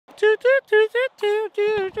Unlock it.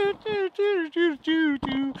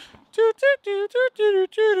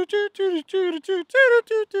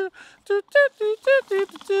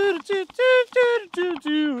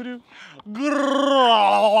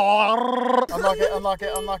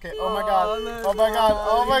 Oh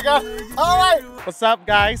my god. All right. What's up,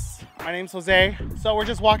 guys? My name's Jose. So we're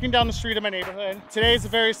just walking down the street of my neighborhood. Today is a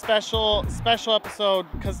very special episode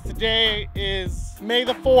because today is May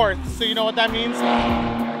the 4th. So you know what that means?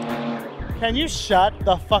 Can you shut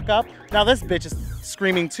the fuck up? Now this bitch is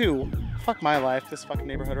screaming too. Fuck my life, this fucking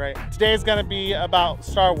neighborhood, right? Today is gonna be about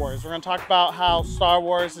Star Wars. We're gonna talk about how Star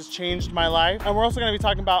Wars has changed my life. And we're also gonna be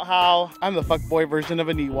talking about how I'm the fuckboy version of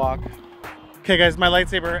an Ewok. Okay guys, my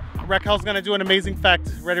lightsaber. Raquel's gonna do an amazing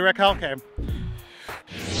effect. Ready, Raquel? Okay.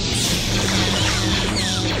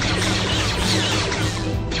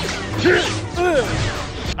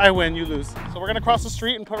 I win, you lose. So we're gonna cross the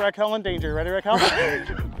street and put Raquel in danger. Ready, Raquel?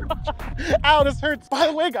 Ow, this hurts. By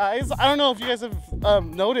the way, guys, I don't know if you guys have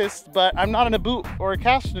noticed, but I'm not in a boot or a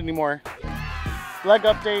cast anymore. Leg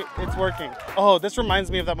update, it's working. Oh, this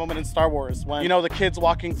reminds me of that moment in Star Wars when, you know, the kid's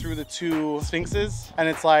walking through the two sphinxes and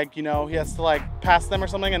it's like, you know, he has to like pass them or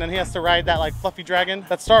something and then he has to ride that like fluffy dragon.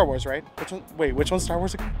 That's Star Wars, right? Which one? Wait, which one's Star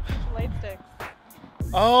Wars again? Light sticks.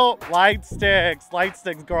 Oh, light sticks,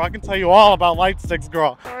 girl. I can tell you all about light sticks,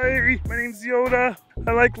 girl. Hi, my name's Yoda.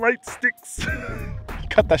 I like light sticks.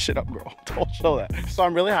 Cut that shit up, girl. Don't show that. So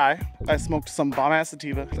I'm really high. I smoked some bomb-ass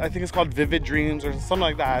sativa. I think it's called Vivid Dreams or something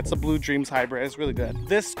like that. It's a Blue Dreams hybrid. It's really good.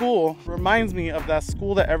 This school reminds me of that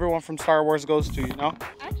school that everyone from Star Wars goes to, you know?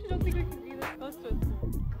 I actually don't think we can be this close to a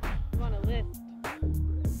school. I'm on a list.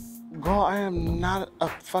 Girl, I am not a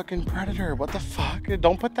fucking predator. What the fuck?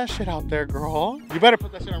 Don't put that shit out there, girl. You better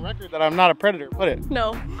put that shit on record that I'm not a predator. Put it.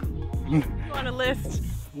 No. I'm on a list.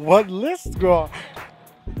 What list, girl?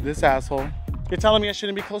 This asshole. You're telling me I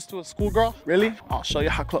shouldn't be close to a schoolgirl? Really? I'll show you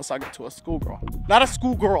how close I get to a schoolgirl. Not a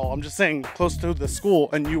schoolgirl, I'm just saying close to the school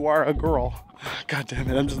and you are a girl. God damn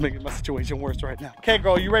it, I'm just making my situation worse right now. Okay,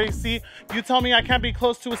 girl, you ready to see? You tell me I can't be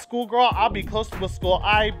close to a schoolgirl, I'll be close to a school.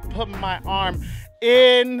 I put my arm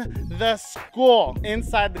in the school,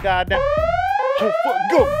 inside the goddamn. Go,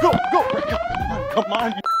 come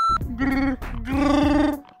on.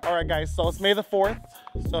 All right, guys, so it's May the 4th.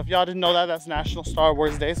 So if y'all didn't know that, that's National Star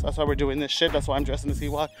Wars Day. So that's why we're doing this shit. That's why I'm dressing as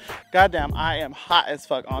Ewok. Goddamn, I am hot as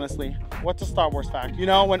fuck, honestly. What's a Star Wars fact? You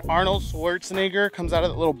know when Arnold Schwarzenegger comes out of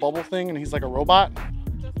that little bubble thing and he's like a robot? I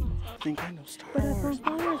think I know Star Wars. That's not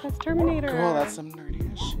Star Wars, that's Terminator. Girl, that's some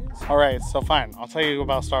nerdy ass shit. All right, so fine. I'll tell you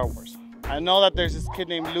about Star Wars. I know that there's this kid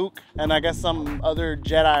named Luke, and I guess some other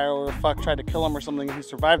Jedi or fuck tried to kill him or something, and he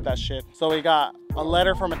survived that shit. So he got a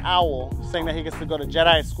letter from an owl saying that he gets to go to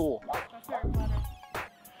Jedi school.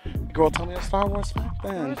 Girl, tell me a Star Wars fact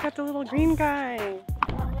then. Look at the little green guy.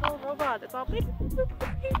 The little robot. It's all big.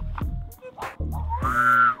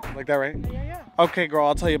 Like that, right? Yeah. Okay, girl,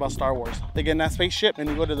 I'll tell you about Star Wars. They get in that spaceship and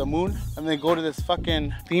you go to the moon and they go to this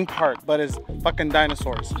fucking theme park, but it's fucking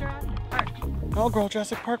dinosaurs. Jurassic Park. No, girl,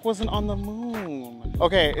 Jurassic Park wasn't on the moon.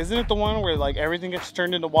 Okay, isn't it the one where like everything gets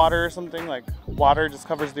turned into water or something? Like water just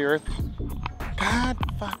covers the earth? God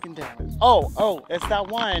fucking damn it. Oh, it's that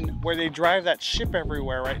one where they drive that ship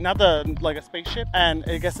everywhere, right? Not the, like a spaceship. And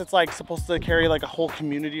I guess it's like supposed to carry like a whole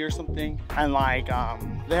community or something. And like,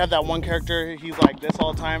 they have that one character, he's like this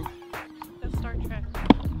all the time. That's Star Trek.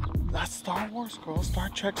 That's Star Wars, girl. Star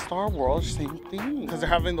Trek, Star Wars, same thing. Because they're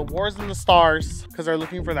having the wars in the stars because they're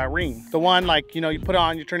looking for that ring. The one like, you know, you put it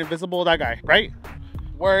on, you turn invisible, that guy, right?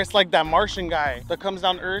 Where it's like that Martian guy that comes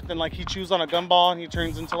down to Earth and like he chews on a gumball and he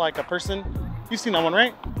turns into like a person. You've seen that one,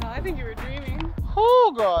 right? Oh, I think you were dreaming.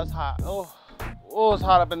 Oh, girl, it's hot. Oh, it's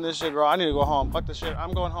hot up in this shit, girl. I need to go home. Fuck this shit.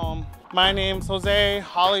 I'm going home. My name's Jose.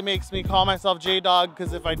 Holly makes me call myself Jayy Dawg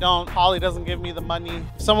because if I don't, Holly doesn't give me the money.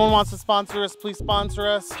 If someone wants to sponsor us, please sponsor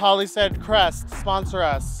us. Holly said, Crest, sponsor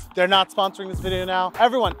us. They're not sponsoring this video now.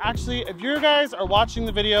 Everyone, actually, if you guys are watching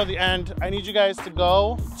the video at the end, I need you guys to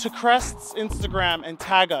go to Crest's Instagram and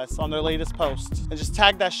tag us on their latest post. And just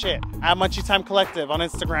tag that shit. At munchietimecollective on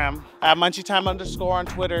Instagram. At munchietime_ on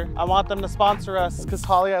Twitter. I want them to sponsor us because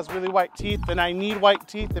Holly has really white teeth and I need white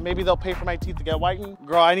teeth and maybe they'll pay for my teeth to get whitened.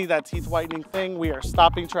 Girl, I need that teeth whitening thing. We are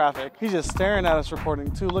stopping traffic. He's just staring at us recording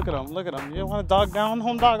too. Look at him. Look at him. You don't want to dog down?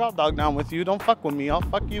 Home dog? I'll dog down with you. Don't fuck with me. I'll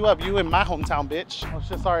fuck you up. You in my hometown, bitch. Oh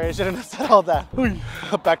shit, sorry. I shouldn't have said all that.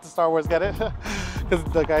 Back to Star Wars, get it? Because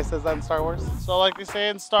the guy says that in Star Wars. So like they say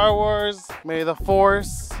in Star Wars, may the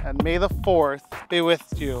Force and may the 4th be with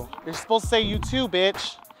you. You're supposed to say you too,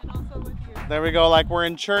 bitch. And also with you. There we go, like we're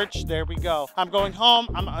in church. There we go. I'm going home.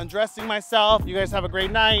 I'm undressing myself. You guys have a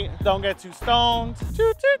great night. Don't get too stoned.